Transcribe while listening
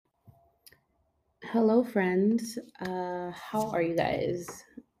Hello, friends. How are you guys?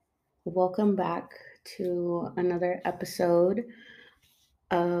 Welcome back to another episode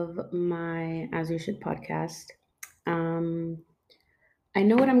of my As You Should podcast. Um, I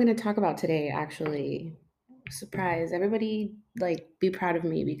know what I'm going to talk about today, actually. Surprise. Everybody, be proud of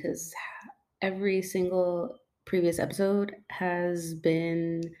me because every single previous episode has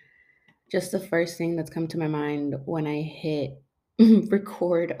been just the first thing that's come to my mind when I hit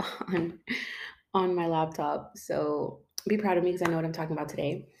record on my laptop. So be proud of me because I know what I'm talking about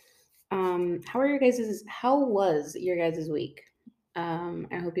today. How was your guys' week?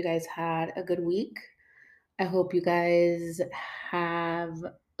 I hope you guys had a good week. I hope you guys have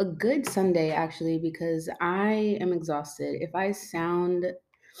a good Sunday actually because I am exhausted. If I sound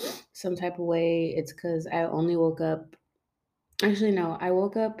some type of way, it's because I only woke up. Actually, no, I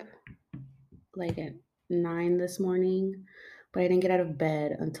woke up like at 9 this morning, but I didn't get out of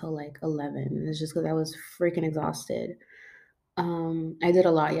bed until like 11. It's just because I was freaking exhausted. I did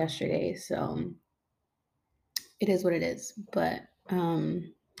a lot yesterday, so it is what it is. But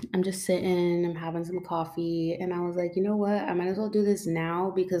I'm just sitting, I'm having some coffee, and I was like, you know what? I might as well do this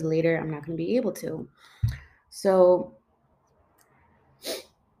now because later I'm not going to be able to. So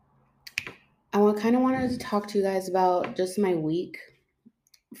kind of wanted to talk to you guys about just my week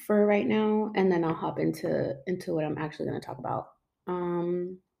for right now, and then I'll hop into what I'm actually going to talk about.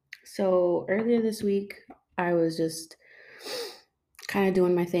 Um, so earlier this week, I was just kind of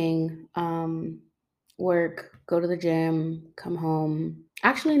doing my thing. Work, go to the gym, come home.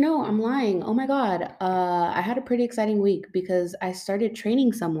 Actually, no, I'm lying. Oh my god, I had a pretty exciting week because I started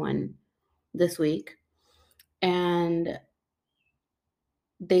training someone this week, and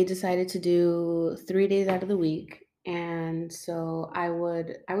they decided to do 3 days out of the week. And so I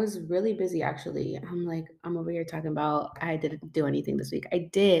was really busy actually. I'm like, I'm over here talking about I didn't do anything this week. I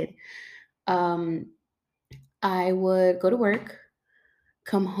did. Um, I would go to work,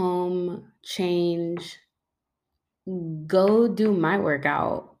 come home, change, go do my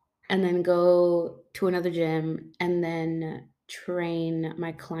workout, and then go to another gym and then train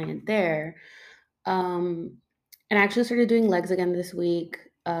my client there. Um, and I actually started doing legs again this week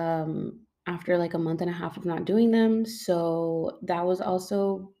after like a month and a half of not doing them. So that was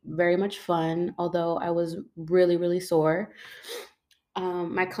also very much fun, although I was really, really sore.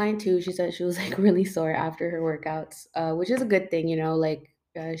 My client too, she said she was like really sore after her workouts, which is a good thing,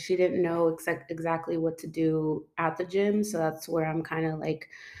 she didn't know exactly what to do at the gym. So that's where I'm kind of like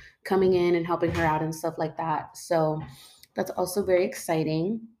coming in and helping her out and stuff like that. So that's also very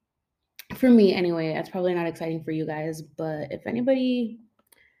exciting for me anyway. That's probably not exciting for you guys, but if anybody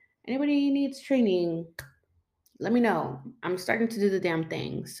needs training, let me know. I'm starting to do the damn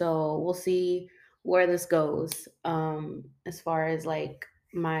thing. So we'll see where this goes. As far as like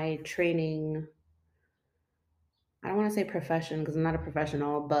my training, I don't want to say profession because I'm not a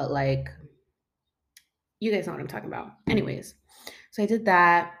professional, but like you guys know what I'm talking about. Anyways, so I did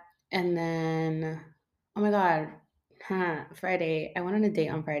that and then oh my god, Friday. I went on a date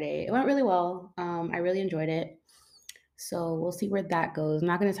on Friday. It went really well. I really enjoyed it. So we'll see where that goes. I'm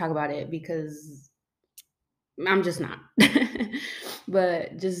not going to talk about it because I'm just not.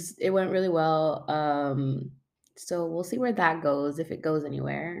 But just it went really well. So we'll see where that goes if it goes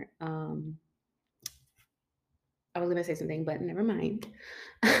anywhere. I was gonna say something, but never mind.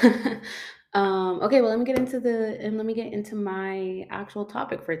 Okay, well let me get into my actual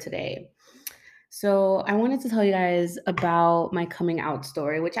topic for today. So I wanted to tell you guys about my coming out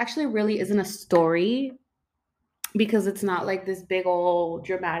story, which actually really isn't a story because it's not like this big old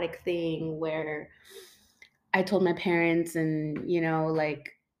dramatic thing where I told my parents and like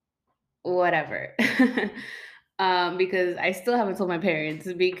whatever. Because I still haven't told my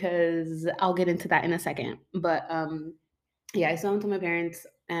parents because I'll get into that in a second. But yeah, I still haven't told my parents,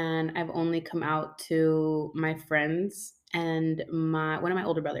 and I've only come out to my friends and my one of my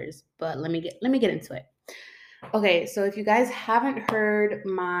older brothers. But let me get into it. Okay, so if you guys haven't heard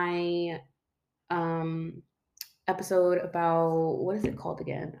my um episode about what is it called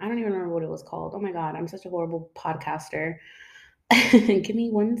again? I don't even remember what it was called. Oh my god, I'm such a horrible podcaster. Give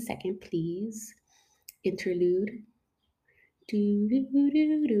me 1 second, please. Interlude. Do, do,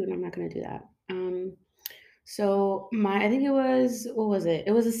 do, do. And I'm not gonna do that. So my I think it was what was it?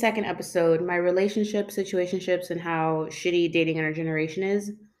 It was the second episode, my relationship, situationships, and how shitty dating in our generation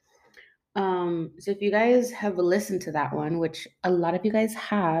is. So if you guys have listened to that one, which a lot of you guys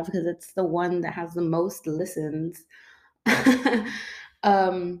have, because it's the one that has the most listens.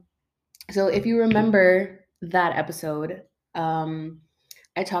 um, so if you remember that episode, um,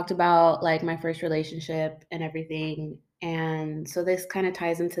 I talked about like my first relationship and everything. And so this kind of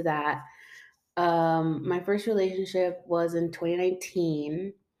ties into that. My first relationship was in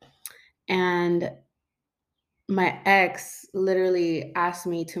 2019, and my ex literally asked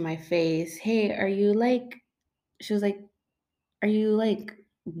me to my face, "Hey, are you like," she was like, "Are you like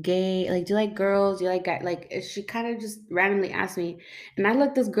gay? Like, do you like girls? Do you like guys?" Like, she kind of just randomly asked me, and I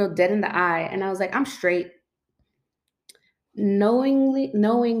looked this girl dead in the eye, and I was like, "I'm straight,"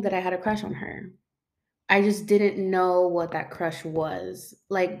 knowing that I had a crush on her. I just didn't know what that crush was.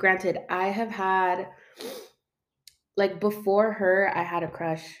 Like, granted, I have had, like, before her, I had a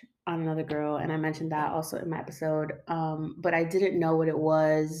crush on another girl, and I mentioned that also in my episode. But I didn't know what it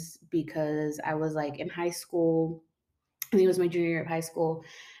was because I was like in high school. I think it was my junior year of high school,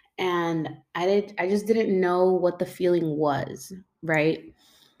 and I just didn't know what the feeling was, right?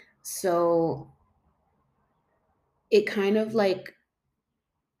 So it kind of like,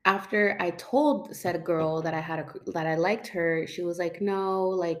 after I told said girl that that I liked her, she was like, "No,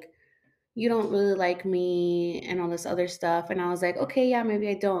 like, you don't really like me," and all this other stuff. And I was like, "Okay, yeah, maybe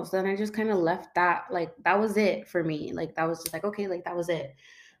I don't." So then I just kind of left that, like, that was it for me. Like, that was just like, okay, like, that was it.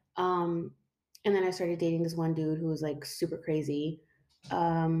 Um, and then I started dating this one dude who was like super crazy.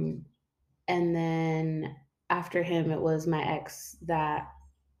 Um, and then after him, it was my ex that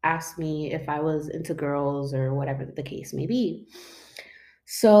asked me if I was into girls or whatever the case may be.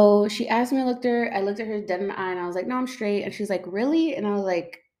 So she asked me, I looked at her dead in the eye, and I was like, "No, I'm straight." And she's like, "Really?" And I was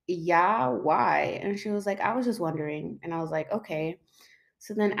like, "Yeah, why?" And she was like, "I was just wondering." And I was like, "Okay."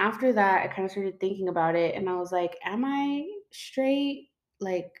 So then after that, I kind of started thinking about it, and I was like, "Am I straight?"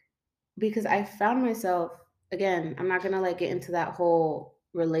 Like, because I found myself, again, I'm not gonna like get into that whole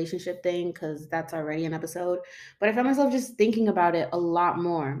relationship thing because that's already an episode, but I found myself just thinking about it a lot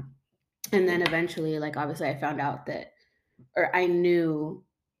more. And then eventually, like, obviously I found out that, or I knew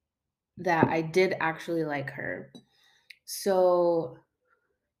that I did actually like her. So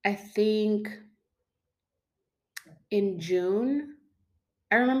I think in June,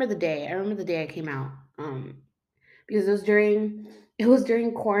 I remember the day. I remember the day I came out. Because it was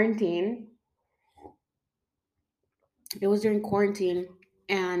during quarantine. It was during quarantine,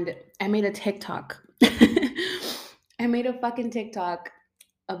 and I made a TikTok. I made a fucking TikTok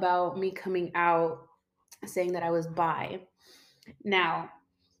about me coming out, saying that I was bi. Now,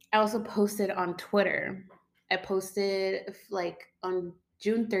 I also posted on Twitter. I posted like on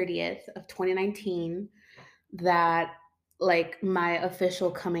June 30th of 2019 that, like, my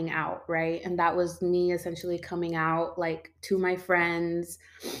official coming out, right? And that was me essentially coming out like to my friends,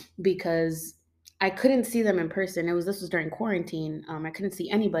 because I couldn't see them in person. This was during quarantine. I couldn't see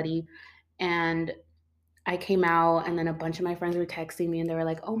anybody, and I came out, and then a bunch of my friends were texting me, and they were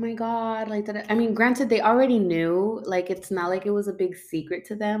like, "Oh my god!" Like, I mean, granted, they already knew. Like, it's not like it was a big secret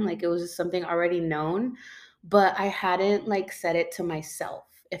to them. Like, it was just something already known, but I hadn't like said it to myself,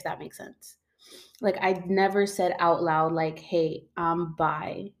 if that makes sense. Like, I'd never said out loud, like, "Hey, I'm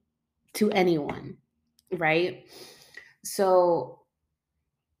bi," to anyone, right? So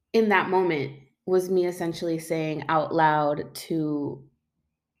in that moment was me essentially saying out loud to,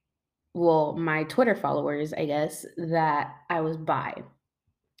 well, my Twitter followers, I guess, that I was bi,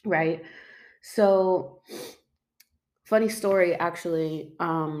 right? So, funny story actually,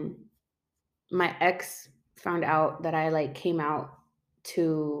 my ex found out that I like came out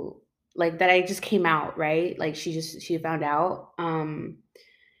to, like, that I just came out, right? Like, she found out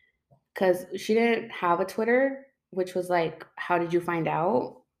cuz she didn't have a Twitter, which was like, "How did you find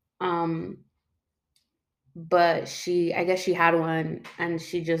out?" Um but I guess she had one, and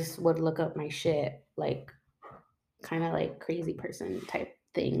she just would look up my shit, like, kind of like crazy person type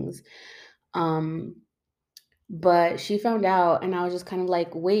things. Um, but she found out, and I was just kind of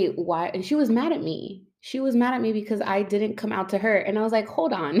like, "Wait, why?" And she was mad at me. She was mad at me because I didn't come out to her. And I was like,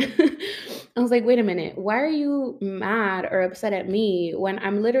 "Hold on." I was like, "Wait a minute. Why are you mad or upset at me when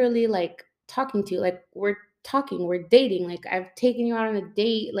I'm literally like talking to you? Like, we're talking, we're dating. Like, I've taken you out on a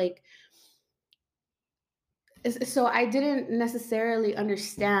date. Like, so I didn't necessarily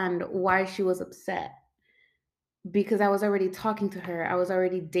understand why she was upset, because I was already talking to her. I was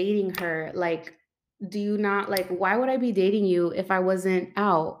already dating her. Like, do you not, like, why would I be dating you if I wasn't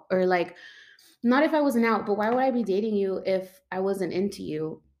out? Or like, not if I wasn't out, but why would I be dating you if I wasn't into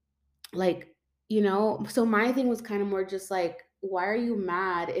you? Like, so my thing was kind of more just like, why are you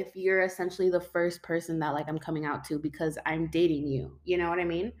mad if you're essentially the first person that, like, I'm coming out to because I'm dating you? You know what I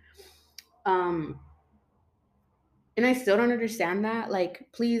mean? Um And I still don't understand that. Like,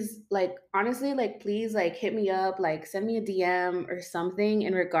 please, like, honestly, like, please, like, hit me up, like, send me a DM or something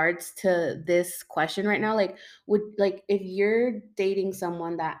in regards to this question right now. Like, if you're dating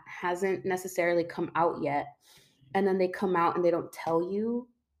someone that hasn't necessarily come out yet, and then they come out and they don't tell you,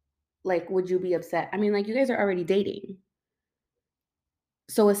 like, would you be upset? I mean, like, you guys are already dating.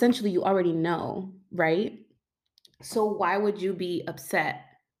 So essentially, you already know, right? So why would you be upset?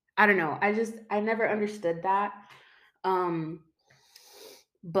 I don't know. I never understood that. Um,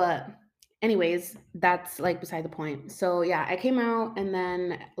 but anyways, that's like beside the point. So yeah, I came out and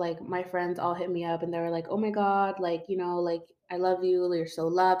then like my friends all hit me up and they were like, "Oh my god, like, like I love you, you're so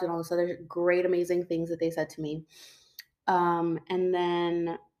loved," and all this other great amazing things that they said to me. And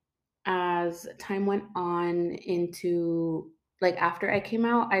then as time went on into like after I came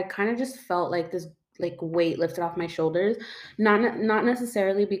out, I kind of just felt like this like weight lifted off my shoulders. Not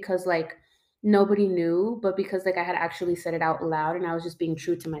necessarily because like nobody knew, but because like I had actually said it out loud and I was just being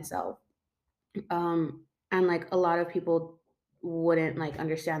true to myself. And like a lot of people wouldn't like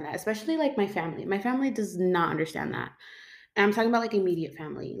understand that, especially like my family. My family does not understand that. And I'm talking about like immediate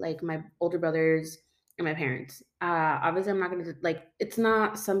family, like my older brothers and my parents. Obviously, I'm not gonna like. It's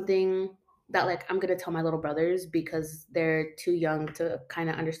not something that like I'm gonna tell my little brothers because they're too young to kind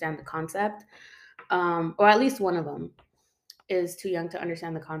of understand the concept. Or at least one of them is too young to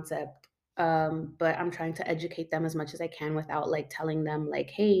understand the concept. But I'm trying to educate them as much as I can without like telling them like,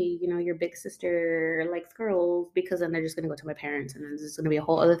 hey, your big sister likes girls, because then they're just gonna go to my parents and then this is gonna be a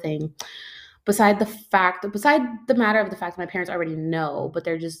whole other thing. Beside the matter of the fact that my parents already know, but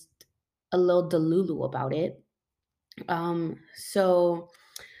they're just a little delulu about it. So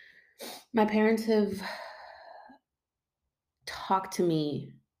my parents have talked to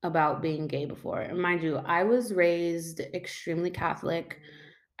me about being gay before. And mind you, I was raised extremely Catholic.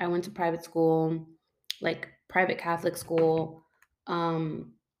 I went to private school, like private Catholic school.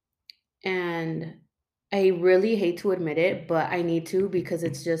 Um, and I really hate to admit it, but I need to because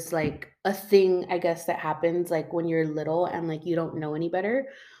it's just like a thing, I guess, that happens like when you're little and like you don't know any better.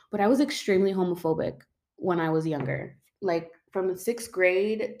 But I was extremely homophobic when I was younger. Like from the sixth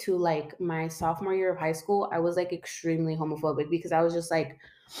grade to like my sophomore year of high school, I was like extremely homophobic because I was just like,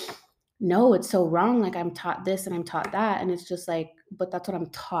 no, it's so wrong. Like I'm taught this and I'm taught that. And it's just like, but that's what I'm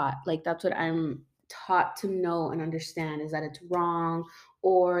taught. Like that's what I'm taught to know and understand, is that it's wrong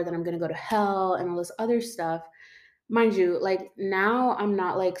or that I'm going to go to hell and all this other stuff. Mind you, like now I'm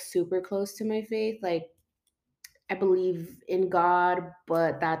not like super close to my faith. Like I believe in God,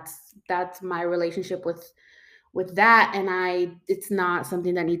 but that's my relationship with that, and it's not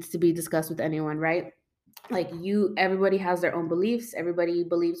something that needs to be discussed with anyone, right? Like everybody has their own beliefs, everybody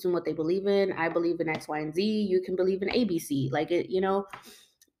believes in what they believe in. I believe in X, Y, and Z. You can believe in ABC, like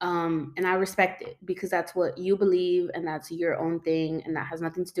and I respect it because that's what you believe and that's your own thing and that has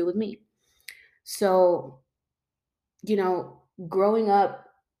nothing to do with me. So growing up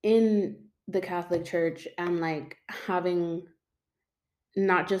in the Catholic Church and like having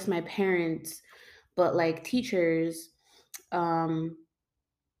not just my parents but like teachers, um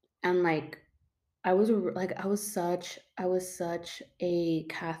and like I was such a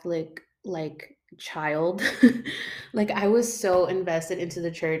Catholic like child. Like I was so invested into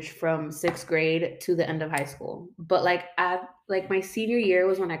the church from 6th grade to the end of high school. But like at like my senior year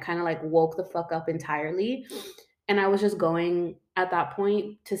was when I kind of like woke the fuck up entirely. And I was just going at that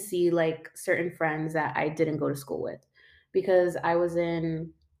point to see like certain friends that I didn't go to school with because I was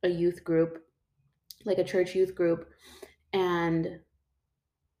in a youth group, like a church youth group, and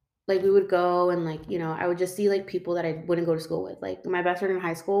like we would go and like I would just see like people that I wouldn't go to school with. Like my best friend in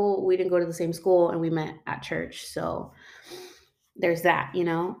high school, we didn't go to the same school and we met at church, so there's that.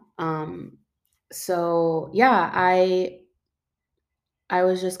 So yeah, I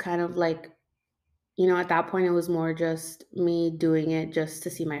was just kind of like, at that point it was more just me doing it just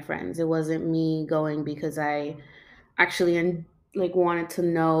to see my friends. It wasn't me going because I actually like wanted to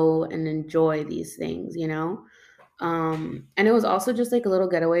know and enjoy these things. And it was also just like a little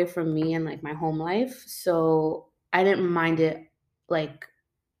getaway from me and like my home life. So I didn't mind it like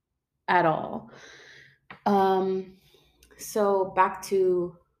at all. Um, so back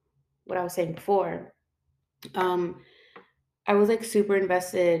to what I was saying before. Um, I was like super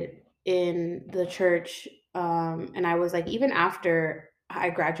invested in the church. And I was like, even after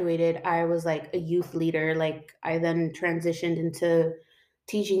I graduated, I was like a youth leader. Like I then transitioned into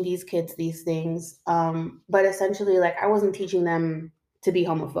teaching these kids these things. But essentially, like I wasn't teaching them to be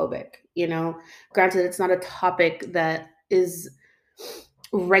homophobic. Granted, it's not a topic that is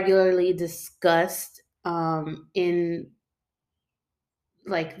regularly discussed in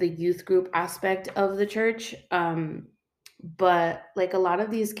like the youth group aspect of the church. But like a lot of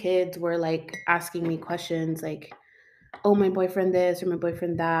these kids were like asking me questions like, oh, my boyfriend this or my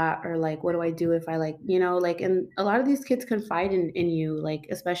boyfriend that, or like, what do I do if I like, like, and a lot of these kids confide in you, like,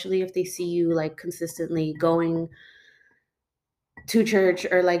 especially if they see you like consistently going to church,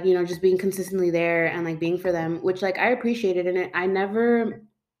 or like, just being consistently there and like being for them, which like I appreciated. And I never,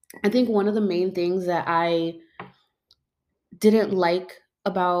 I think one of the main things that I didn't like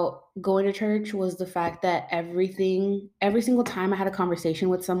about going to church was the fact that every single time I had a conversation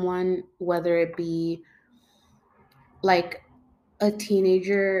with someone, whether it be like a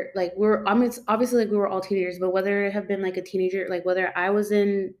teenager, like I mean, it's obviously like we were all teenagers, but whether it have been like a teenager, like whether I was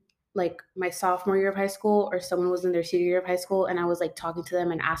in like my sophomore year of high school or someone was in their senior year of high school and I was like talking to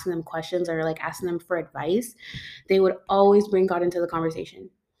them and asking them questions or like asking them for advice, they would always bring God into the conversation.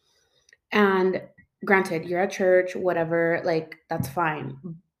 And granted, you're at church, whatever, like that's fine.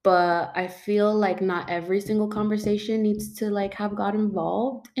 But I feel like not every single conversation needs to like have God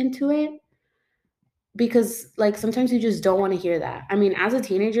involved into it, because like sometimes you just don't want to hear that. I mean, as a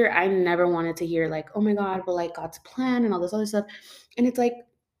teenager, I never wanted to hear like, "Oh my God, but like God's plan and all this other stuff." And it's like,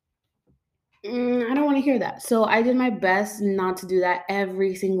 I don't want to hear that. So I did my best not to do that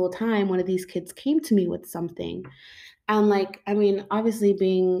every single time one of these kids came to me with something. And like, I mean, obviously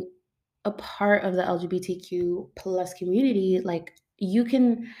being a part of the LGBTQ plus community, like you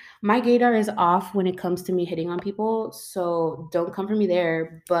can, my gaydar is off when it comes to me hitting on people. So don't come for me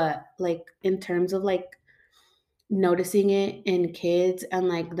there. But like in terms of like noticing it in kids and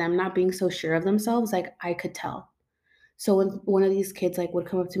like them not being so sure of themselves, like I could tell. So when one of these kids like would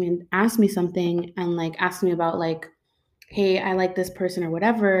come up to me and ask me something and like ask me about like, hey, I like this person or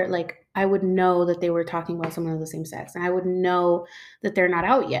whatever, like I would know that they were talking about someone of the same sex. And I would know that they're not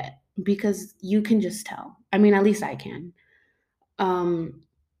out yet because you can just tell. I mean, at least I can. Um,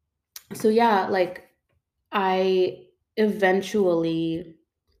 so yeah, like I eventually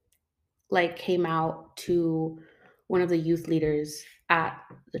like came out to one of the youth leaders at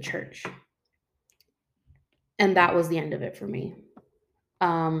the church. And that was the end of it for me.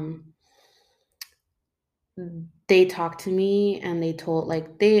 Um, they talked to me and they told like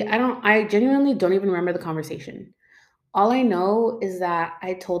I genuinely don't even remember the conversation. All I know is that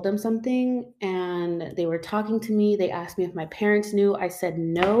I told them something and they were talking to me. They asked me if my parents knew. I said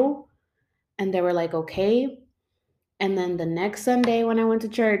no. And they were like, okay. And then the next Sunday when I went to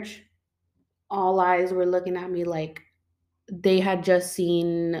church, all eyes were looking at me like they had just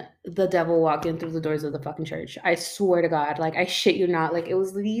seen the devil walk in through the doors of the fucking church. I swear to God. Like, I shit you not. Like, it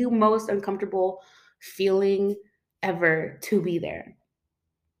was the most uncomfortable feeling ever to be there.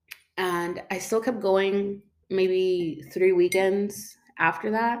 And I still kept going maybe 3 weekends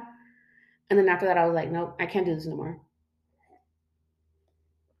after that. And then after that, I was like, nope, I can't do this no more.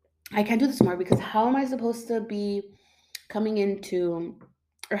 I can't do this more because how am I supposed to be coming into,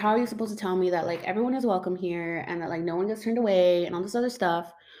 or how are you supposed to tell me that like everyone is welcome here and that like no one gets turned away and all this other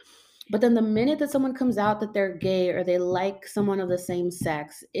stuff? But then the minute that someone comes out that they're gay or they like someone of the same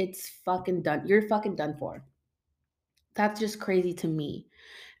sex, it's fucking done. You're fucking done for. That's just crazy to me.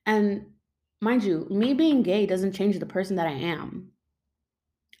 And mind you, me being gay doesn't change the person that I am.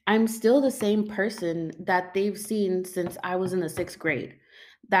 I'm still the same person that they've seen since I was in the sixth grade.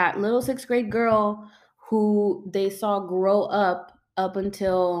 That little sixth grade girl who they saw grow up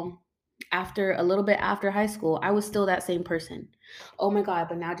until after a little bit after high school, I was still that same person. Oh my God,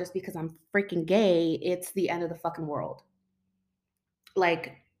 but now just because I'm freaking gay, it's the end of the fucking world.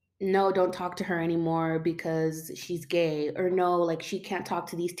 Like, no, don't talk to her anymore because she's gay. Or no, like she can't talk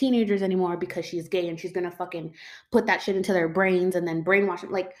to these teenagers anymore because she's gay and she's gonna fucking put that shit into their brains and then brainwash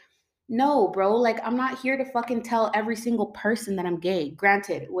them. Like, no, bro, like I'm not here to fucking tell every single person that I'm gay.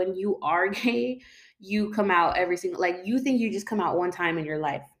 Granted, when you are gay, you come out every single, like you think you just come out one time in your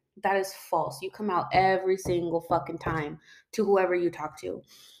life. That is false. You come out every single fucking time to whoever you talk to,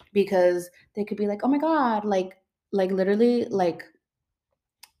 because they could be like, "Oh my God," like literally like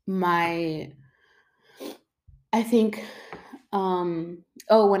my I think oh,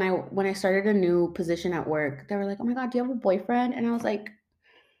 when I started a new position at work, they were like, "Oh my God, do you have a boyfriend?" And I was like,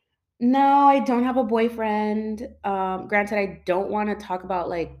 no, I don't have a boyfriend. Granted, I don't want to talk about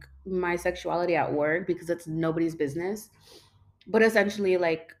like my sexuality at work because it's nobody's business. But essentially,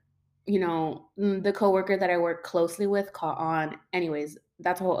 like, the coworker that I work closely with caught on. Anyways,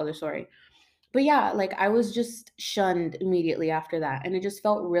 that's a whole other story. But yeah, like I was just shunned immediately after that. And it just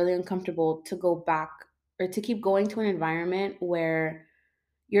felt really uncomfortable to go back or to keep going to an environment where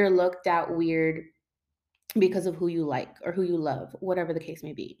you're looked at weird because of who you like or who you love, whatever the case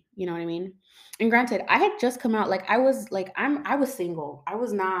may be. You know what I mean? And granted, I had just come out like I was single. I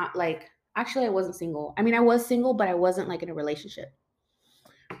was not like actually I wasn't single. I mean, I was single, but I wasn't like in a relationship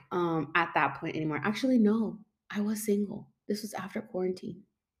at that point anymore. Actually, no. I was single. This was after quarantine.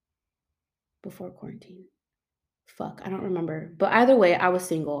 Before quarantine. Fuck, I don't remember. But either way, I was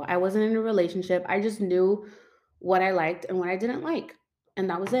single. I wasn't in a relationship. I just knew what I liked and what I didn't like. And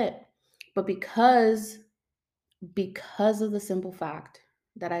that was it. But because of the simple fact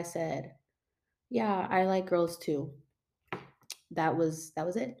that I said, "Yeah, I like girls too." That was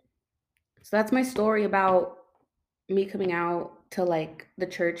it. So that's my story about me coming out to like the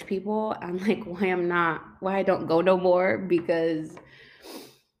church people. I'm like why I don't go no more because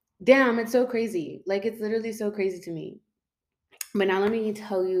damn, it's so crazy. Like it's literally so crazy to me. But now let me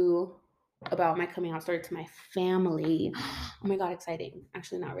tell you about my coming out story to my family. Oh my god, exciting.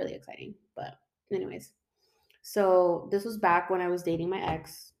 Actually not really exciting, but anyways. So this was back when I was dating my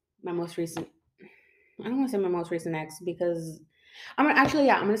ex, my most recent I don't want to say my most recent ex because I'm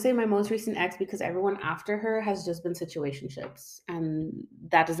gonna say my most recent ex because everyone after her has just been situationships, and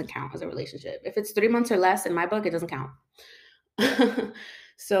that doesn't count as a relationship. If it's 3 months or less in my book, it doesn't count.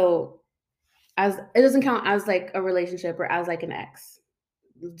 So as it doesn't count as like a relationship or as like an ex.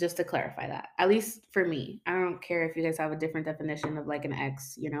 Just to clarify that, at least for me, I don't care if you guys have a different definition of like an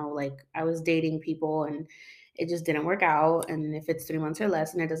ex. Like I was dating people and it just didn't work out, and if it's 3 months or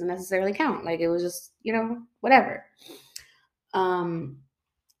less, and it doesn't necessarily count. Like it was just whatever. Um,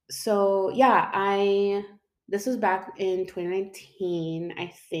 so yeah, I this was back in 2019,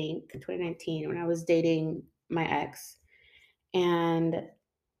 I think 2019 when I was dating my ex, and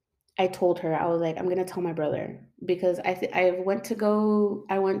I told her I was like, I'm gonna tell my brother because I went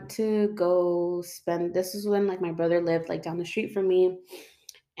to go spend. This is when like my brother lived like down the street from me,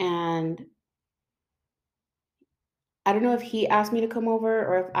 and I don't know if he asked me to come over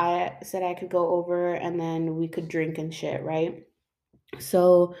or if I said I could go over and then we could drink and shit, right?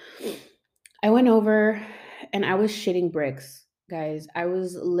 So I went over and I was shitting bricks, guys. I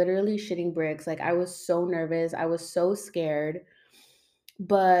was literally shitting bricks. Like I was so nervous. I was so scared.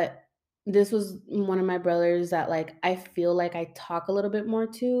 But this was one of my brothers that like I feel like I talk a little bit more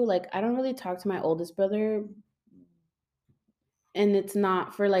to. Like I don't really talk to my oldest brother, and it's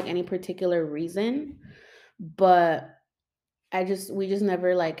not for like any particular reason, but we just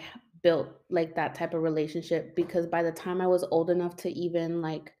never like built like that type of relationship because by the time I was old enough to even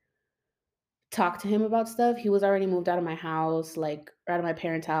like talk to him about stuff, he was already moved out of my house, like or out of my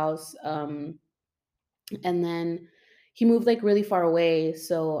parents' house. And then he moved like really far away,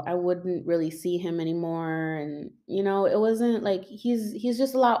 so I wouldn't really see him anymore. And it wasn't like he's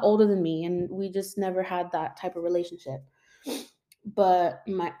just a lot older than me, and we just never had that type of relationship. But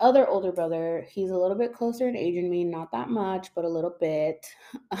my other older brother, he's a little bit closer in age than me, not that much, but a little bit.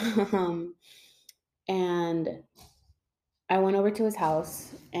 um, and I went over to his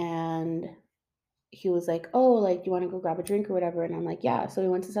house, and he was like, "Oh, like you want to go grab a drink or whatever?" And I'm like, "Yeah." So we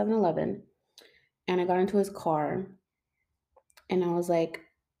went to 7-Eleven, and I got into his car, and I was like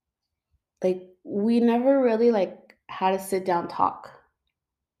we never really like had a sit down talk,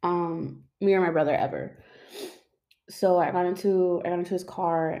 me or my brother ever. So I got into his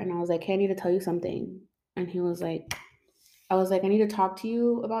car, and I was like, "Hey, I need to tell you something." And he was like, I was like, "I need to talk to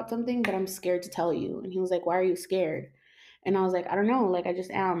you about something, but I'm scared to tell you." And he was like, "Why are you scared?" And I was like, "I don't know, like I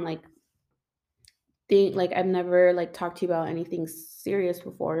just am like think like I've never like talked to you about anything serious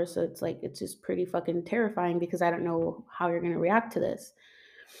before, so it's just pretty fucking terrifying because I don't know how you're going to react to this."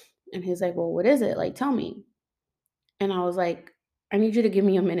 And he's like, "Well, what is it? Like tell me." And I was like, "I need you to give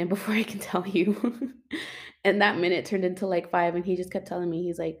me a minute before I can tell you." And that minute turned into like 5, and he just kept telling me,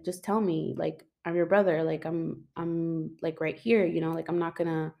 he's like, "Just tell me, like I'm your brother, like I'm like right here, like I'm not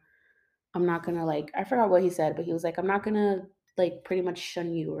gonna like I forgot what he said, but he was like, "I'm not gonna like pretty much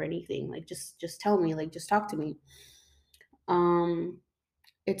shun you or anything. Like just tell me, like just talk to me." Um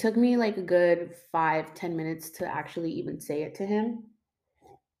it took me like a good 5-10 minutes to actually even say it to him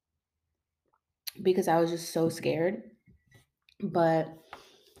because I was just so scared. But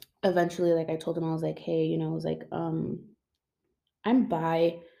eventually, like I told him, I was like, "Hey, I was like, I'm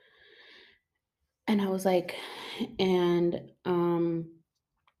bi," and I was like, and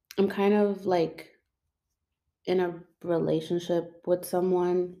I'm kind of like in a relationship with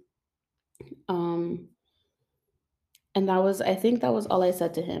someone. Um, and I think that was all I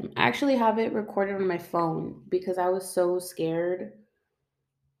said to him. I actually have it recorded on my phone because I was so scared.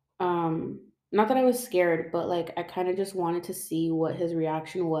 Not that I was scared, but like I kind of just wanted to see what his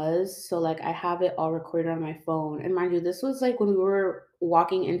reaction was. So like I have it all recorded on my phone. And mind you, this was like when we were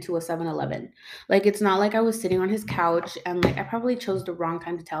walking into a 7-Eleven. Like it's not like I was sitting on his couch, and like I probably chose the wrong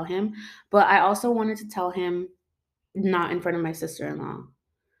time to tell him, but I also wanted to tell him not in front of my sister-in-law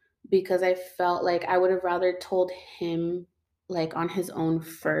because I felt like I would have rather told him like on his own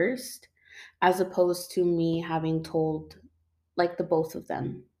first as opposed to me having told like the both of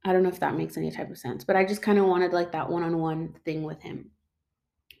them. I don't know if that makes any type of sense, but I just kind of wanted like that one-on-one thing with him.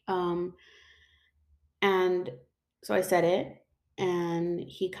 Um and So I said it, and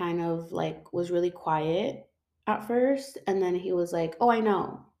he kind of like was really quiet at first, and then he was like, "Oh, I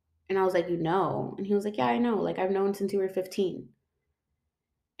know." And I was like, "You know?" And he was like, "Yeah, I know. Like I've known since you were 15."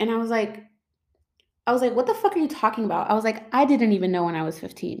 And I was like, "What the fuck are you talking about?" I was like, "I didn't even know when I was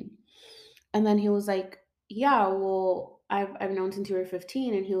 15." And then he was like, "Yeah, well, I've known since you were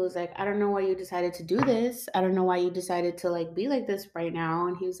 15." And he was like, "I don't know why you decided to do this. I don't know why you decided to like be like this right now."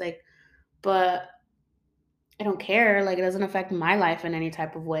 And he was like, "But I don't care. Like it doesn't affect my life in any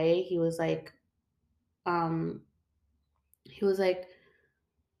type of way." Um he was like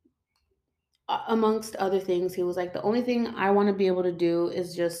amongst other things, he was like, "The only thing I want to be able to do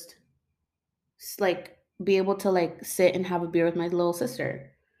is just like be able to like sit and have a beer with my little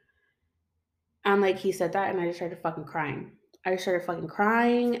sister." And like he said that, and I just started fucking crying. I just started fucking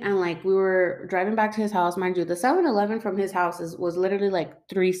crying, and like we were driving back to his house. Mind you, the 7-Eleven from his house was literally like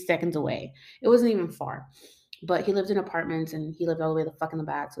 3 seconds away. It wasn't even far, but he lived in apartments and he lived all the way the fuck in the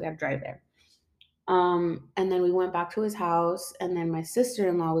back, so we had to drive there. And then we went back to his house, and then my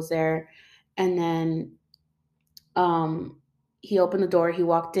sister-in-law was there, and then um he opened the door, he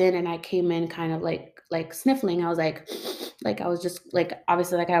walked in, and I came in kind of like sniffling. I was like I was just like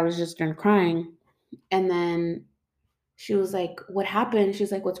obviously like I was just done crying. And then she was like, "What happened?"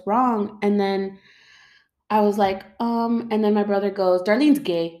 She's like, "What's wrong?" And then I was like, and then my brother goes, "Darlene's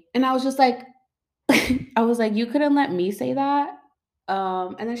gay." And I was just like, I was like, "You couldn't let me say that?"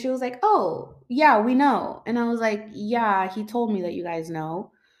 And then she was like, "Oh, yeah, we know." And I was like, "Yeah, he told me that you guys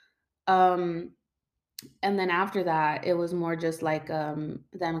know." Um, and then after that, it was more just like them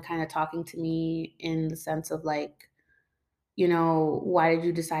kind of talking to me in the sense of like, why did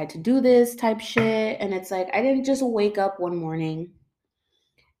you decide to do this type shit? And it's like I didn't just wake up one morning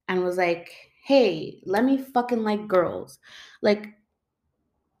and was like, "Hey, let me fucking like girls." Like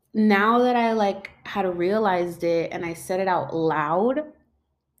now that I like had realized it and I said it out loud,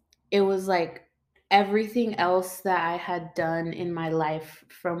 it was like everything else that I had done in my life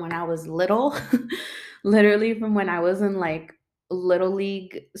from when I was little, literally from when I was in like little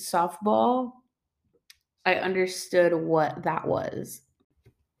league softball, I understood what that was.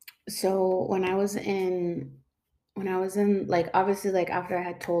 So when I was in like obviously like after I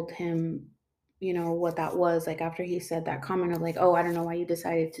had told him, what that was, like after he said that comment of like, "Oh, I don't know why you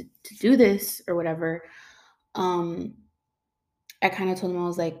decided to do this or whatever." um I kind of told him, I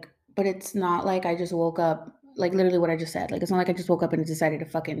was like, "But it's not like I just woke up, like literally what I just said. Like it's not like I just woke up and decided to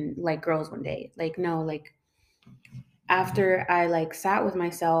fucking like girls one day. Like no, like after I like sat with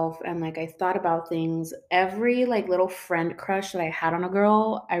myself and like I thought about things, every like little friend crush that I had on a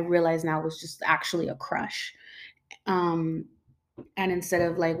girl, I realized now was just actually a crush." Um and instead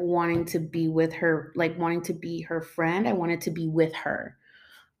of like wanting to be with her, like wanting to be her friend, I wanted to be with her.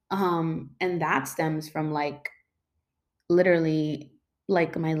 And that stems from like literally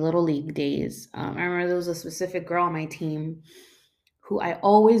like my little league days. I remember there was a specific girl on my team who I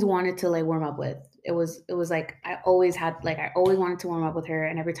always wanted to like warm up with. It was like I always wanted to warm up with her,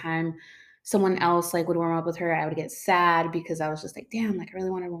 and every time someone else like would warm up with her, I would get sad because I was just like, "Damn, like I really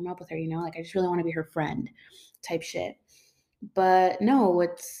want to warm up with her, like I just really want to be her friend," type shit. But no,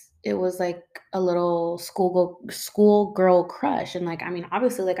 it was like a little school girl crush. And like I mean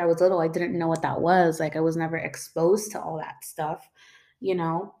obviously like I was little, I didn't know what that was, like I was never exposed to all that stuff, you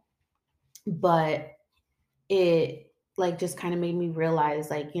know but it like just kind of made me realize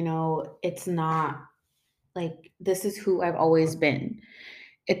like it's not like this is who I've always been.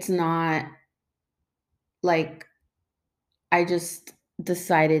 It's not like I just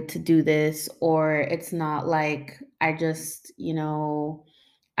decided to do this, or it's not like I just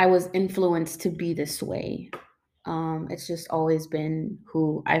I was influenced to be this way. It's just always been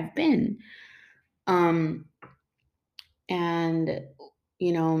who I've been. Um, and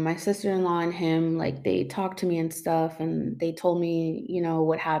my sister-in-law and him, like they talked to me and stuff, and they told me,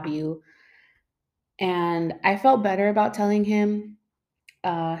 what have you. And I felt better about telling him.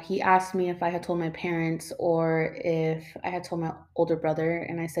 He asked me if I had told my parents or if I had told my older brother,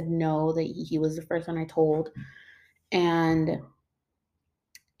 and I said no, that he was the first one I told. And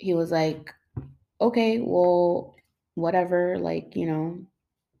he was like, "Okay, well, whatever, like, And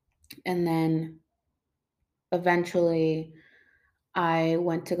then eventually I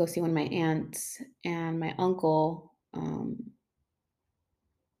went to go see one of my aunts and my uncle,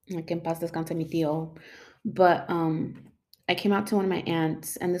 like en paz descanse mi tío. But I came out to one of my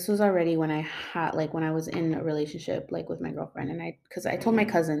aunts, and this was already when when I was in a relationship like with my girlfriend, and because I told my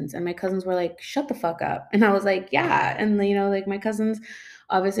cousins, and my cousins were like, "Shut the fuck up," and I was like, "Yeah," and like my cousins,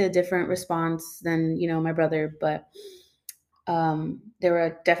 obviously a different response than my brother, but They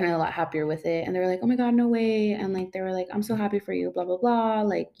were definitely a lot happier with it, and they were like, "Oh my god, no way!" And like they were like, "I'm so happy for you," blah blah blah,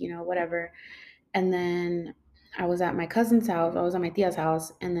 like whatever. And then I was at my cousin's house. I was at my tia's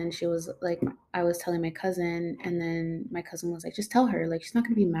house, and then she was like, I was telling my cousin, and then my cousin was like, "Just tell her, like she's not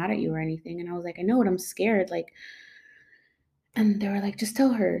gonna be mad at you or anything." And I was like, "I know, but I'm scared." Like, and they were like, "Just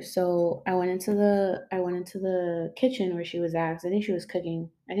tell her." So I went into the kitchen where she was at. 'Cause I think she was cooking.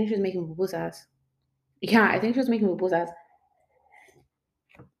 I think she was making pupusas. Yeah, I think she was making pupusas.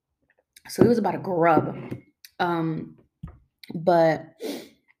 So it was about a grub. Um, but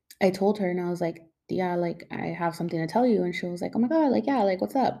I told her and I was like, "Yeah, like I have something to tell you." And she was like, "Oh my god, like yeah, like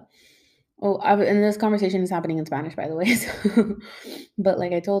what's up?" Oh, and this conversation is happening in Spanish, by the way. So, but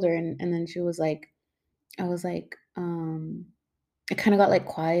like I told her, and then she was like, I was like, it kind of got like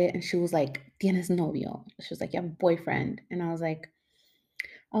quiet, and she was like, "Tienes novio?" She was like, "You have a boyfriend?" And I was like,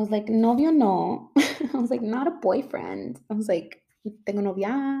 "Novio no." I was like, "Not a boyfriend." I was like, "Tengo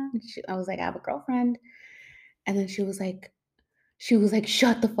novia." I was like, "I have a girlfriend." And then she was like,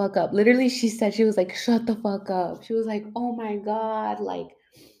 "Shut the fuck up." Literally, she said, she was like, "Shut the fuck up." She was like, "Oh my God." Like,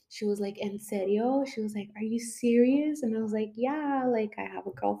 she was like, "En serio?" She was like, "Are you serious?" And I was like, "Yeah, like I have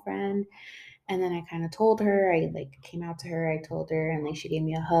a girlfriend." And then I kind of told her, I like came out to her, I told her, and like she gave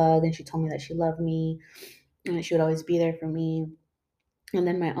me a hug and she told me that she loved me and that she would always be there for me. And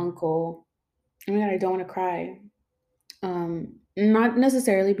then my uncle, oh my God, I don't want to cry. Not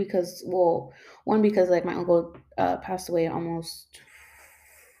necessarily because, well, one, because like my uncle passed away almost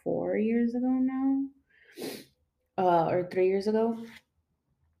 4 years ago now, or 3 years ago.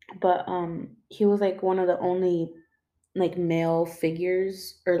 But he was like one of the only like male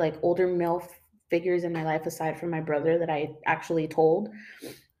figures, or like older male figures in my life aside from my brother that I actually told.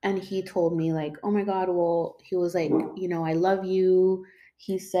 And he told me like, "Oh my God, well," he was like, "I love you."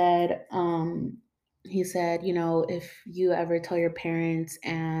 He said, "If you ever tell your parents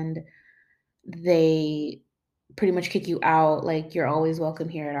and they pretty much kick you out, like you're always welcome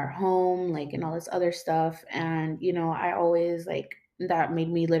here at our home," like, and all this other stuff. And I always like, that made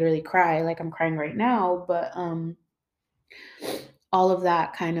me literally cry, like I'm crying right now. But all of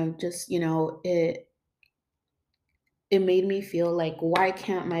that kind of just, it made me feel like, why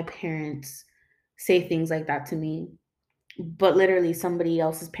can't my parents say things like that to me, but literally somebody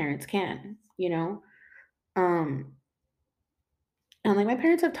else's parents can. um and like my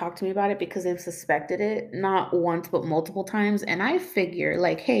parents have talked to me about it because they've suspected it, not once but multiple times. And I figure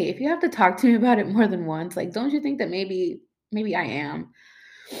like, hey, if you have to talk to me about it more than once, like don't you think that maybe I am.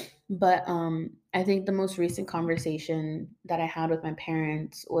 But I think the most recent conversation that I had with my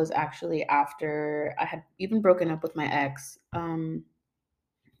parents was actually after I had even broken up with my ex.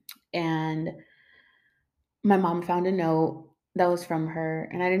 And my mom found a note that was from her,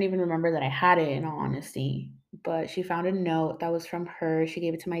 and I didn't even remember that I had it, in all honesty. But she found a note that was from her. She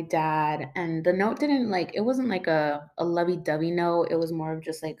gave it to my dad, and the note didn't like, it wasn't like a lovey-dovey note. It was more of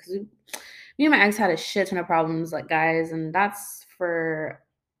just like, because me and my ex had a shit ton of problems, like guys, and that's for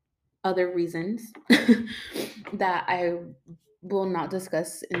other reasons that I will not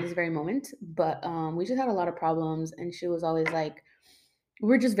discuss in this very moment. But we just had a lot of problems, and she was always like,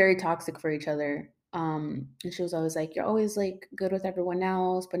 we're just very toxic for each other. And she was always like, "You're always like good with everyone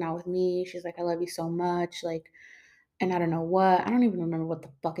else, but not with me." She's like, "I love you so much." Like, and I don't know what, I don't even remember what the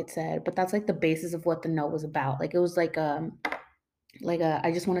fuck it said, but that's like the basis of what the note was about. Like it was like a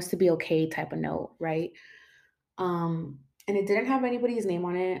I just want us to be okay type of note, right? And it didn't have anybody's name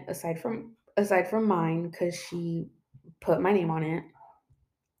on it aside from mine, because she put my name on it.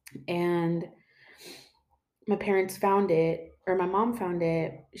 And my parents found it, or my mom found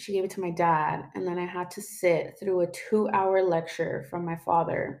it. She gave it to my dad, and then I had to sit through a 2-hour lecture from my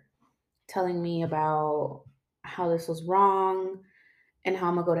father telling me about how this was wrong and how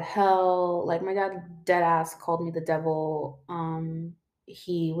I'm gonna go to hell. Like my dad dead ass called me the devil.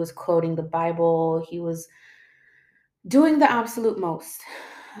 He was quoting the Bible. He was doing the absolute most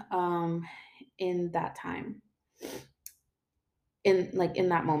um in that time, in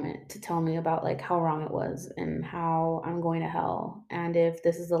that moment, to tell me about like how wrong it was and how I'm going to hell, and if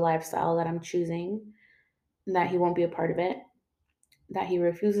this is the lifestyle that I'm choosing, that he won't be a part of it, that he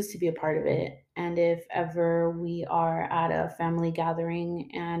refuses to be a part of it. And if ever we are at a family gathering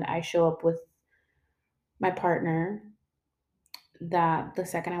and I show up with my partner, that the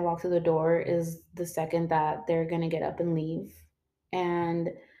second I walk through the door is the second that they're going to get up and leave. And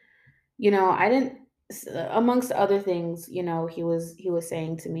I didn't, amongst other things, he was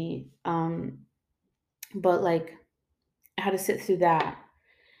saying to me, but like I had to sit through that.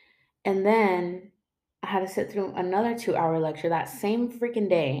 And then I had to sit through another 2-hour lecture that same freaking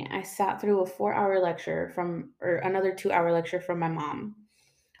day. I sat through a 4-hour lecture or another 2-hour lecture from my mom,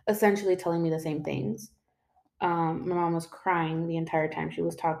 essentially telling me the same things. My mom was crying the entire time she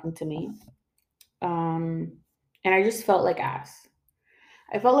was talking to me. Um, and I just felt like ass.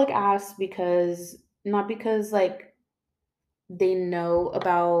 I felt like ass because, not because like they know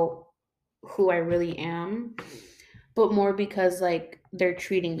about who I really am, but more because like they're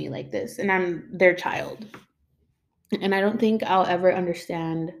treating me like this and I'm their child. And I don't think I'll ever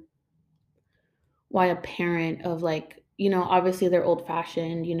understand why a parent of like, obviously they're old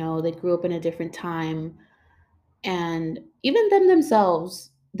fashioned, they grew up in a different time. And even them themselves,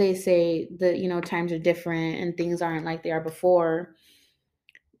 they say that, times are different and things aren't like they are before.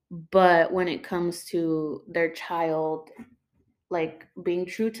 But when it comes to their child, like being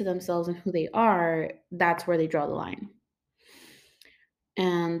true to themselves and who they are, that's where they draw the line.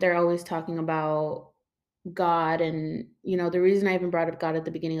 And they're always talking about God. And, the reason I even brought up God at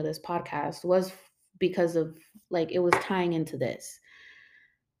the beginning of this podcast was because of like it was tying into this.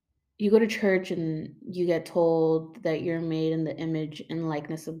 You go to church and you get told that you're made in the image and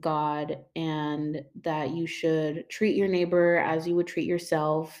likeness of God, and that you should treat your neighbor as you would treat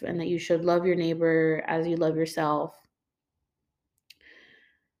yourself, and that you should love your neighbor as you love yourself.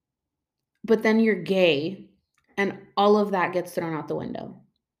 But then you're gay, and all of that gets thrown out the window.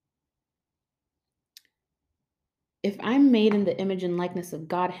 If I'm made in the image and likeness of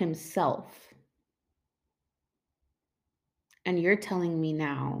God Himself, and you're telling me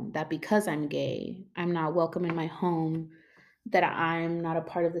now that because I'm gay, I'm not welcome in my home, that I'm not a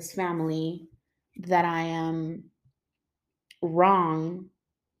part of this family, that I am wrong,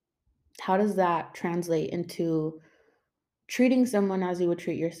 how does that translate into treating someone as you would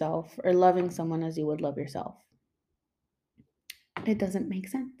treat yourself or loving someone as you would love yourself? It doesn't make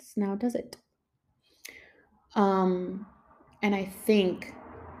sense now, does it? Um, and I think,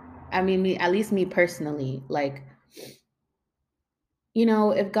 I mean, at least me personally, like,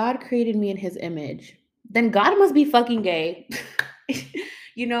 if God created me in His image, then God must be fucking gay.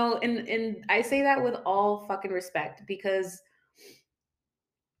 And I say that with all fucking respect, because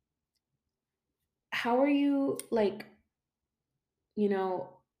how are you like, you know,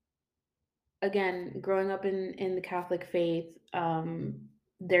 again, growing up in the Catholic faith,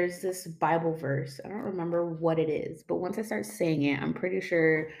 there's this Bible verse. I don't remember what it is, but once I start saying it, I'm pretty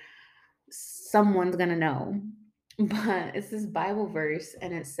sure someone's gonna know. But it's this Bible verse,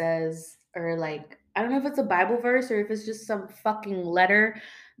 and it says, or like, I don't know if it's a Bible verse or if it's just some fucking letter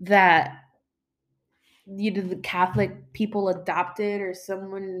that the Catholic people adopted or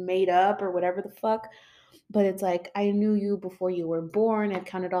someone made up or whatever the fuck. But it's like, I knew you before you were born. I've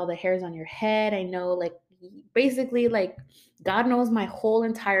counted all the hairs on your head. I know, like, basically, like, God knows my whole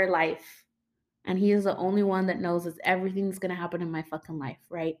entire life. And He is the only one that knows it's everything that's gonna happen in my fucking life,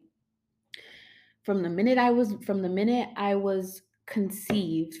 right? From the minute I was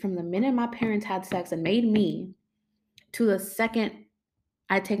conceived, from the minute my parents had sex and made me, to the second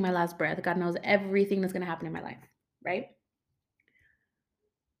I take my last breath, God knows everything that's gonna happen in my life, right?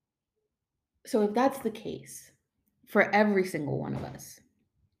 So if that's the case for every single one of us,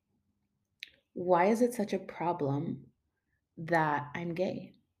 why is it such a problem that I'm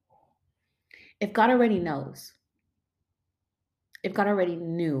gay? If God already knows, if God already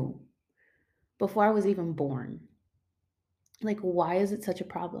knew before I was even born, like, why is it such a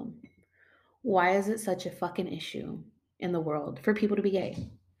problem? Why is it such a fucking issue in the world for people to be gay?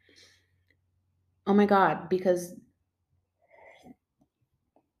 Oh my God, because,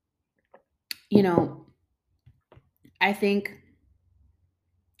 you know, I think,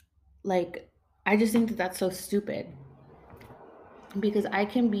 like, I just think that that's so stupid, because I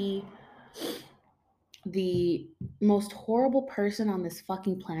can be the most horrible person on this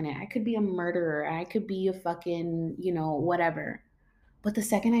fucking planet. I could be a murderer. I could be a fucking, whatever. But the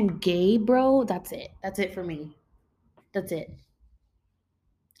second I'm gay, bro, that's it. That's it for me. That's it.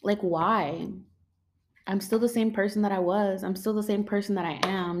 Like, why? I'm still the same person that I was. I'm still the same person that I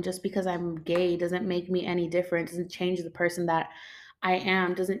am. Just because I'm gay doesn't make me any different. Doesn't change the person that I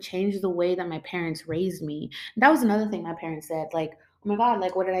am. Doesn't change the way that my parents raised me. And that was another thing my parents said. Like, oh my God,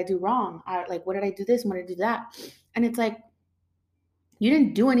 like, what did I do wrong? Like, what did I do this? What did I do that? And it's like, you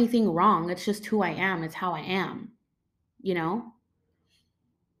didn't do anything wrong. It's just who I am. It's how I am, you know?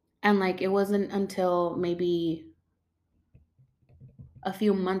 And like, it wasn't until maybe a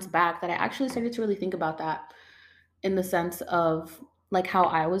few months back that I actually started to really think about that, in the sense of like how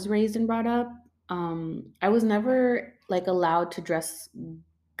I was raised and brought up. I was never like allowed to dress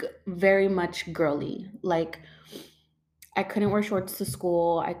very much girly. Like, I couldn't wear shorts to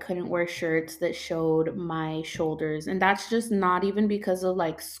school. I couldn't wear shirts that showed my shoulders. And that's just not even because of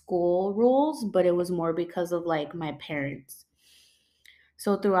like school rules, but it was more because of like my parents.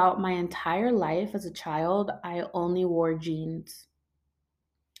 So throughout my entire life as a child, I only wore jeans.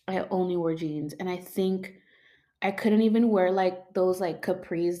 I only wore jeans. And I think I couldn't even wear like those like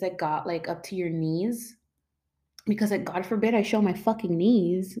capris that got like up to your knees because like God forbid I show my fucking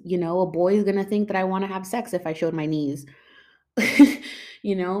knees. You know, a boy's gonna think that I want to have sex if I showed my knees.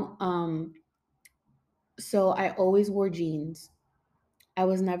 you know? So I always wore jeans. I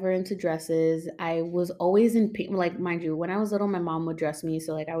was never into dresses. I was always in pink. Like, mind you, when I was little, my mom would dress me.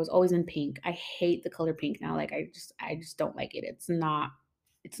 So like I was always in pink. I hate the color pink now. Like I just don't like it. It's not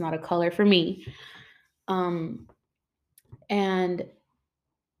a color for me. Um and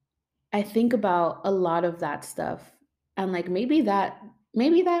I think about a lot of that stuff. And like maybe that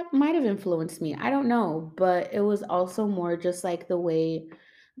might have influenced me. I don't know, but it was also more just like the way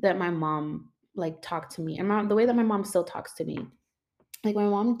that my mom like talked to me. And the way that my mom still talks to me. Like my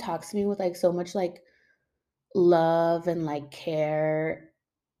mom talks to me with like so much like love and like care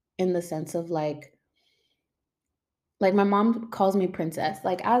in the sense of like my mom calls me princess,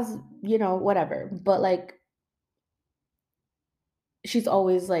 like as whatever, but like she's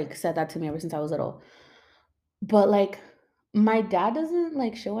always like said that to me ever since I was little. But like my dad doesn't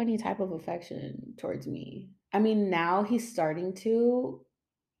like show any type of affection towards me. I mean, now he's starting to,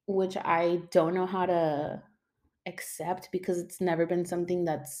 which I don't know how to accept because it's never been something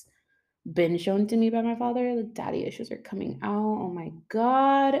that's been shown to me by my father. The daddy issues are coming out. Oh my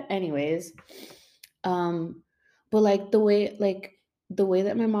god. Anyways, um, but like the way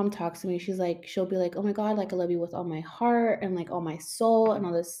that my mom talks to me, she'll be like, "Oh my god, like I love you with all my heart and like all my soul and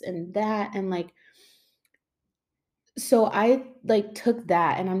all this and that." And like so I like took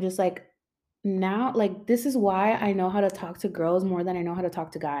that and I'm just like now like this is why I know how to talk to girls more than I know how to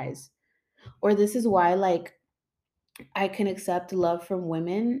talk to guys. Or this is why like I can accept love from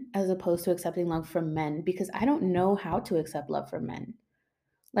women as opposed to accepting love from men because I don't know how to accept love from men.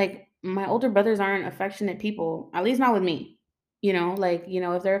 Like my older brothers aren't affectionate people, at least not with me.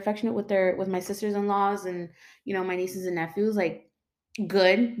 If they're affectionate with my sisters-in-laws and my nieces and nephews, like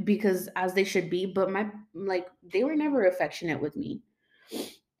good because as they should be, but my like they were never affectionate with me.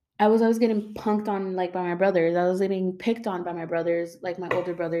 I was always getting punked on like by my brothers. I was getting picked on by my brothers, like my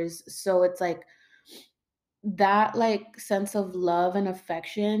older brothers. So it's like that like sense of love and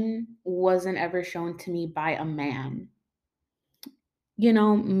affection wasn't ever shown to me by a man.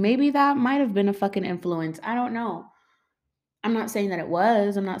 Maybe that might have been a fucking influence. I don't know. I'm not saying that it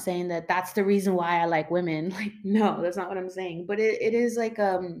was. I'm not saying that that's the reason why I like women. Like, no, that's not what I'm saying. But it is like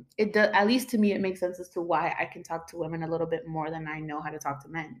it does, at least to me it makes sense as to why I can talk to women a little bit more than I know how to talk to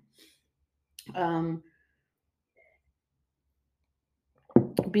men. Um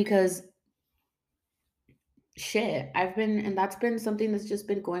because shit, and that's been something that's just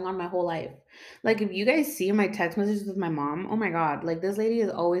been going on my whole life. Like, if you guys see my text messages with my mom, oh my God, like, this lady is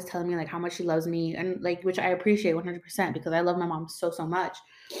always telling me, like, how much she loves me, and, like, which I appreciate 100% because I love my mom so, so much.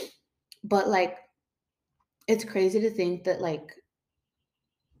 But, like, it's crazy to think that, like,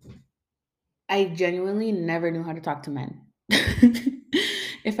 I genuinely never knew how to talk to men.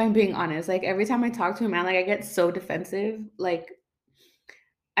 If I'm being honest, like, every time I talk to a man, like, I get so defensive. Like,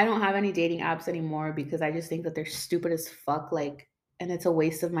 I don't have any dating apps anymore because I just think that they're stupid as fuck, like, and it's a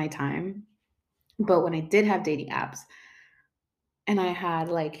waste of my time. But when I did have dating apps and I had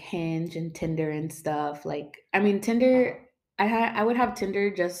like Hinge and Tinder and stuff, like I mean Tinder, I would have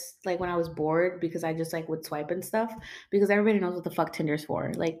Tinder just like when I was bored because I just like would swipe and stuff because everybody knows what the fuck Tinder's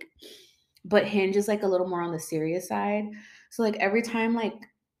for. Like but Hinge is like a little more on the serious side. So like every time like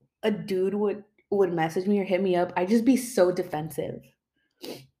a dude would message me or hit me up, I'd just be so defensive.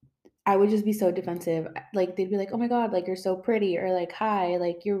 I would just be so defensive. Like they'd be like, "Oh my god, like you're so pretty," or like, "Hi,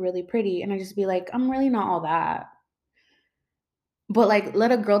 like you're really pretty," and I just be like, "I'm really not all that." But, like,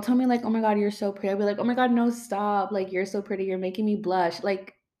 let a girl tell me, like, "Oh my god, you're so pretty." I'd be like, "Oh my god, no, stop. Like, you're so pretty. You're making me blush."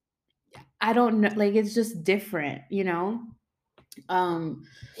 Like, I don't know, like, it's just different, you know? Um,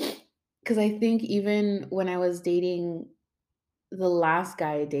 because I think even when I was dating the last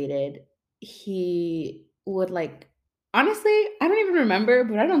guy I dated, he would, like honestly, I don't even remember,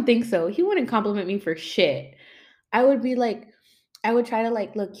 but I don't think so. He wouldn't compliment me for shit. I would be like I would try to,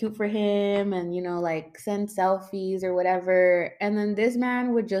 like, look cute for him and, like, send selfies or whatever, and then this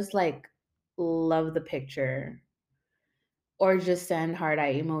man would just, like, love the picture or just send heart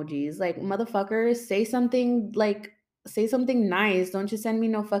eye emojis. Like, motherfuckers, say something nice. Don't just send me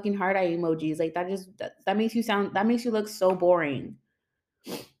no fucking heart eye emojis. Like, that makes you look so boring.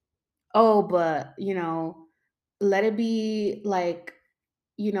 Oh, but, let it be like,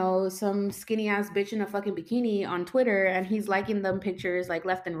 some skinny ass bitch in a fucking bikini on Twitter and he's liking them pictures like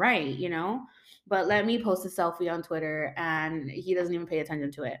left and right, But let me post a selfie on Twitter and he doesn't even pay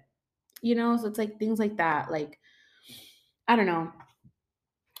attention to it, So it's like things like that. Like, I don't know.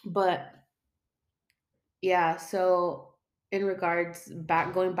 But yeah, so in regards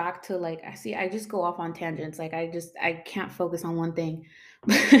going back to like, I just go off on tangents. Like, I can't focus on one thing.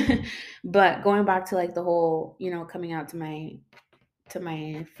 But going back to like the whole, coming out to my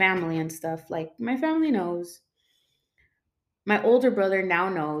family and stuff, like my family knows. My older brother now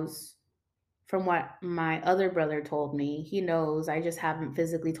knows from what my other brother told me. He knows. I just haven't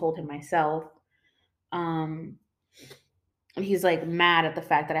physically told him myself. Um and he's like mad at the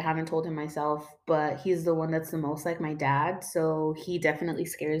fact that I haven't told him myself, but he's the one that's the most like my dad, so he definitely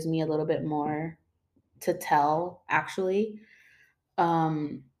scares me a little bit more to tell actually.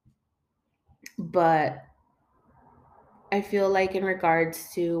 Um but I feel like in regards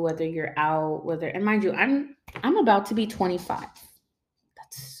to whether you're out, whether and mind you, I'm about to be 25.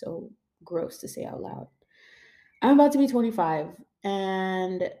 That's so gross to say out loud. I'm about to be 25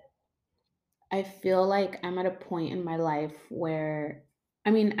 and I feel like I'm at a point in my life where I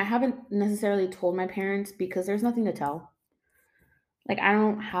haven't necessarily told my parents because there's nothing to tell. Like I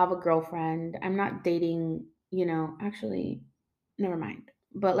don't have a girlfriend. I'm not dating, actually never mind.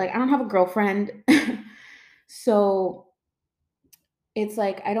 But like I don't have a girlfriend. So it's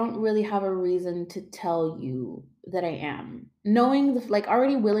like I don't really have a reason to tell you that I am. Knowing like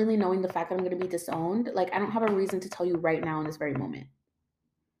already willingly knowing the fact that I'm going to be disowned, like I don't have a reason to tell you right now in this very moment,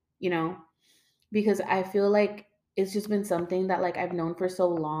 you know? Because I feel like it's just been something that like I've known for so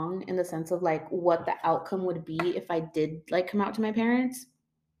long in the sense of like what the outcome would be if I did like come out to my parents.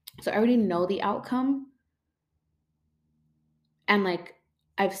 So I already know the outcome and like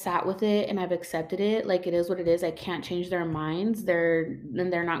I've sat with it and I've accepted it. Like it is what it is. I can't change their minds. They're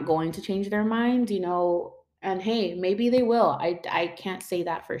not going to change their minds. And hey, maybe they will. I can't say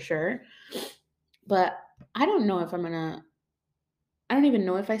that for sure. But I don't know if I don't even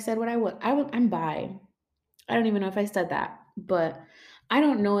know if I said what I'm bi. I don't even know if I said that, but I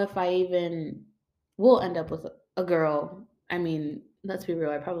don't know if I even will end up with a girl. I mean, let's be real,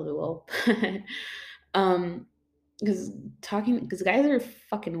 I probably will. um, because guys are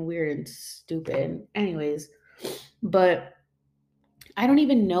fucking weird and stupid. Anyways, but I don't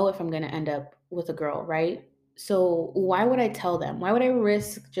even know if I'm gonna end up with a girl, right? So why would I tell them? Why would I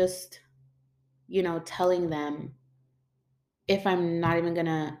risk just, telling them if I'm not even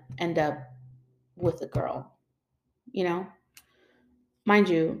gonna end up with a girl, you know? Mind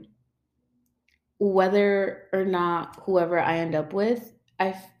you, whether or not whoever I end up with,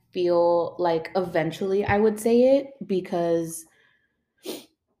 I feel like eventually I would say it because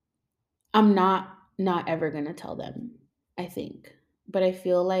I'm not ever going to tell them, I think. But I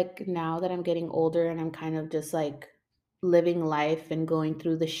feel like now that I'm getting older and I'm kind of just like living life and going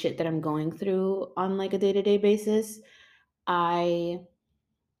through the shit that I'm going through on like a day-to-day basis, I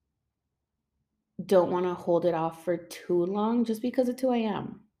don't want to hold it off for too long just because it's who I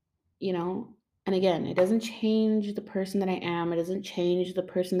am, you know? And again, it doesn't change the person that I am. It doesn't change the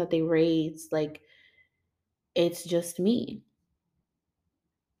person that they raised. Like, it's just me.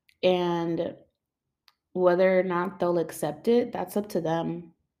 And whether or not they'll accept it, that's up to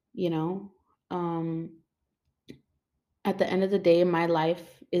them, you know? Um, at the end of the day, my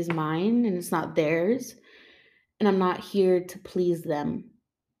life is mine and it's not theirs. And I'm not here to please them.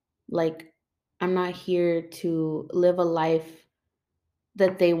 Like, I'm not here to live a life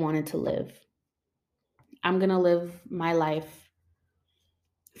that they wanted to live. I'm going to live my life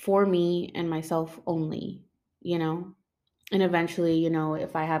for me and myself only, you know? And eventually,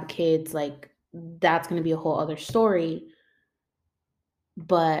 if I have kids, like that's going to be a whole other story.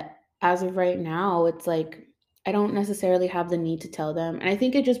 But as of right now, it's like I don't necessarily have the need to tell them. And I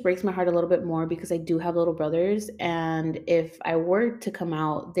think it just breaks my heart a little bit more because I do have little brothers. And if I were to come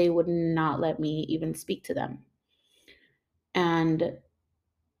out, they would not let me even speak to them. And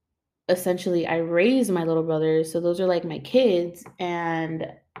essentially, I raise my little brothers. So those are like my kids. And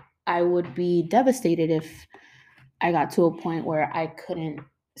I would be devastated if I got to a point where I couldn't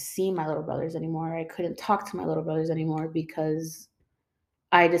see my little brothers anymore. I couldn't talk to my little brothers anymore because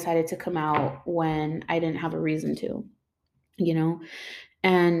I decided to come out when I didn't have a reason to, you know?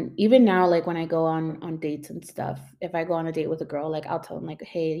 And even now, like when I go on dates and stuff, if I go on a date with a girl, like I'll tell them like,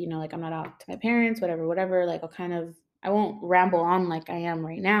 hey, like I'm not out to my parents, whatever, whatever. Like I won't ramble on like I am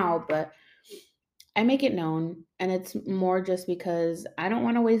right now, but I make it known. And it's more just because I don't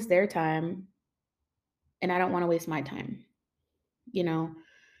want to waste their time and I don't want to waste my time, you know?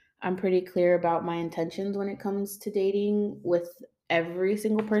 I'm pretty clear about my intentions when it comes to dating with every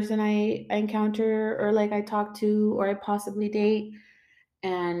single person I encounter or like I talk to or I possibly date.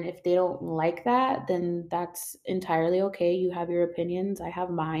 And if they don't like that, then that's entirely okay. You have your opinions, I have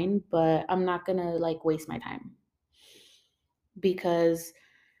mine, but I'm not gonna like waste my time because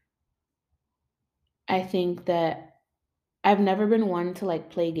I think that I've never been one to like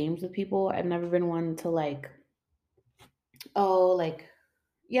play games with people. I've never been one to like, oh, like,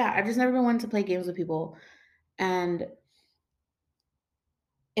 yeah, I've just never been one to play games with people. And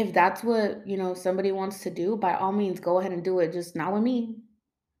if that's what, somebody wants to do, by all means, go ahead and do it. Just not with me.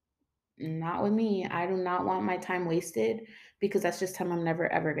 Not with me. I do not want my time wasted because that's just time I'm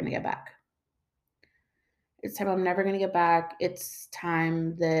never ever going to get back. It's time I'm never going to get back. It's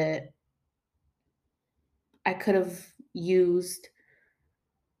time that I could have used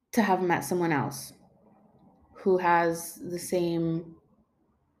to have met someone else who has the same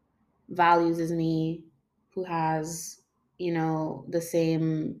values as me, who has, the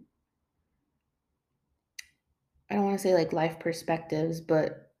same, I don't want to say like life perspectives,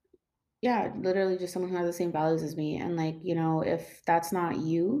 but yeah, literally just someone who has the same values as me. And like, if that's not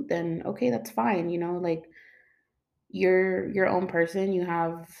you, then okay, that's fine. Like you're your own person. You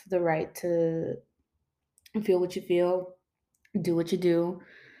have the right to feel what you feel, do what you do,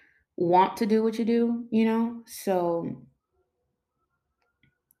 want to do what you do. So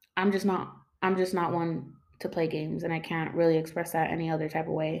I'm just not one to play games and I can't really express that any other type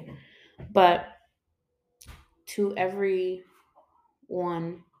of way. But to everyone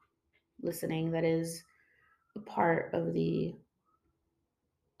listening that is a part of the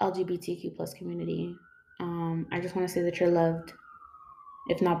LGBTQ plus community, I just want to say that you're loved.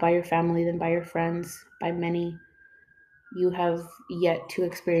 If not by your family, then by your friends, by many. You have yet to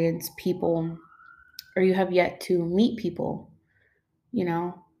experience people, or you have yet to meet people, you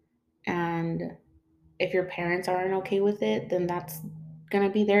know? And if your parents aren't okay with it, then that's going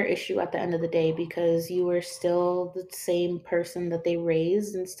to be their issue at the end of the day because you are still the same person that they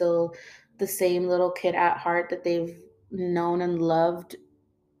raised and still the same little kid at heart that they've known and loved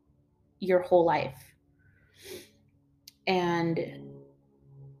your whole life. And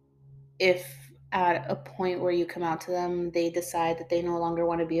if at a point where you come out to them, they decide that they no longer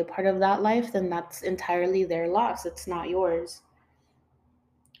want to be a part of that life, then that's entirely their loss. It's not yours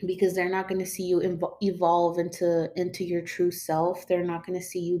because they're not going to see you evolve into your true self. They're not going to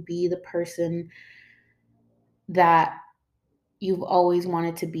see you be the person that you've always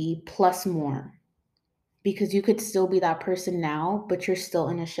wanted to be plus more because you could still be that person now, but you're still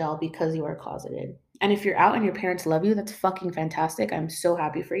in a shell because you are closeted. And if you're out and your parents love you, that's fucking fantastic. I'm so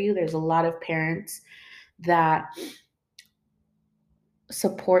happy for you. There's a lot of parents that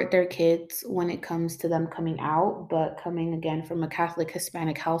support their kids when it comes to them coming out, but coming again from a Catholic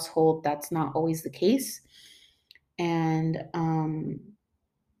Hispanic household, that's not always the case. And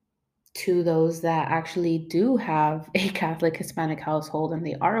to those that actually do have a Catholic Hispanic household and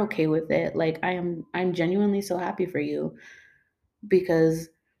they are okay with it, like I'm genuinely so happy for you because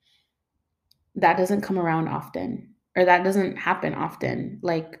that doesn't come around often or that doesn't happen often.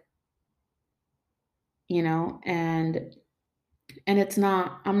 Like, and it's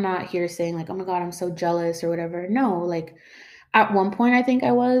not, I'm not here saying like, oh my God, I'm so jealous or whatever. No, like at one point I think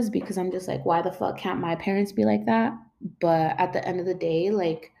I was because I'm just like, why the fuck can't my parents be like that? But at the end of the day,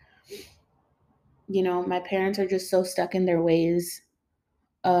 like, my parents are just so stuck in their ways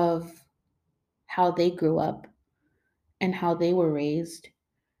of how they grew up and how they were raised.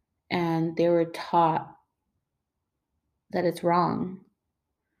 And they were taught that it's wrong.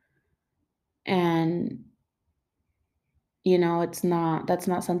 And, that's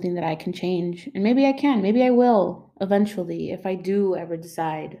not something that I can change. And maybe I can, maybe I will eventually if I do ever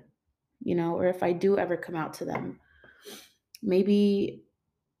decide, or if I do ever come out to them. Maybe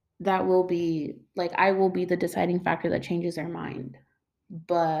that will be like, I will be the deciding factor that changes their mind.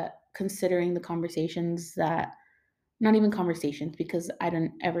 But considering the conversations that, not even conversations because I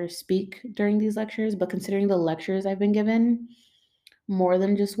didn't ever speak during these lectures, but considering the lectures I've been given more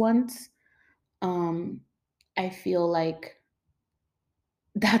than just once, um, I feel like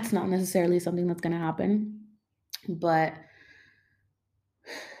that's not necessarily something that's going to happen. But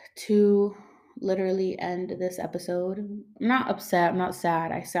to literally end this episode, I'm not upset, I'm not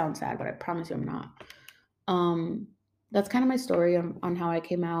sad. I sound sad, but I promise you I'm not. Um, that's kind of my story on how I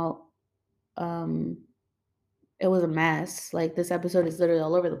came out. Um, it was a mess. Like this episode is literally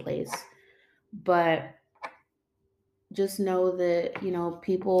all over the place. But just know that,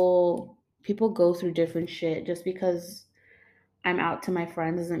 people go through different shit. Just because I'm out to my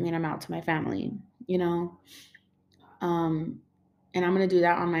friends doesn't mean I'm out to my family, you know? Um, And I'm going to do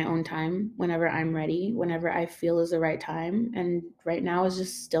that on my own time whenever I'm ready, whenever I feel is the right time. And right now is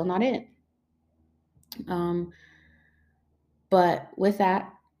just still not it. Um, but with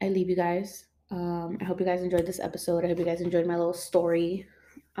that, I leave you guys. I hope you guys enjoyed this episode. I hope you guys enjoyed my little story.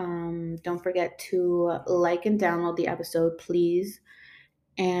 Don't forget to like and download the episode, please.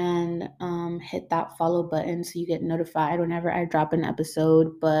 And hit that follow button so you get notified whenever I drop an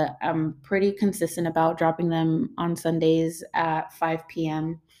episode. But I'm pretty consistent about dropping them on Sundays at 5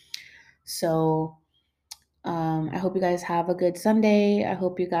 p.m. So I hope you guys have a good Sunday. I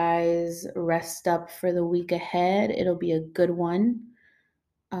hope you guys rest up for the week ahead. It'll be a good one.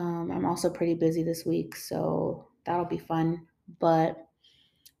 I'm also pretty busy this week, so that'll be fun. But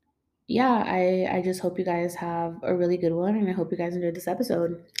yeah, I just hope you guys have a really good one, and I hope you guys enjoyed this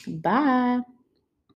episode. Bye.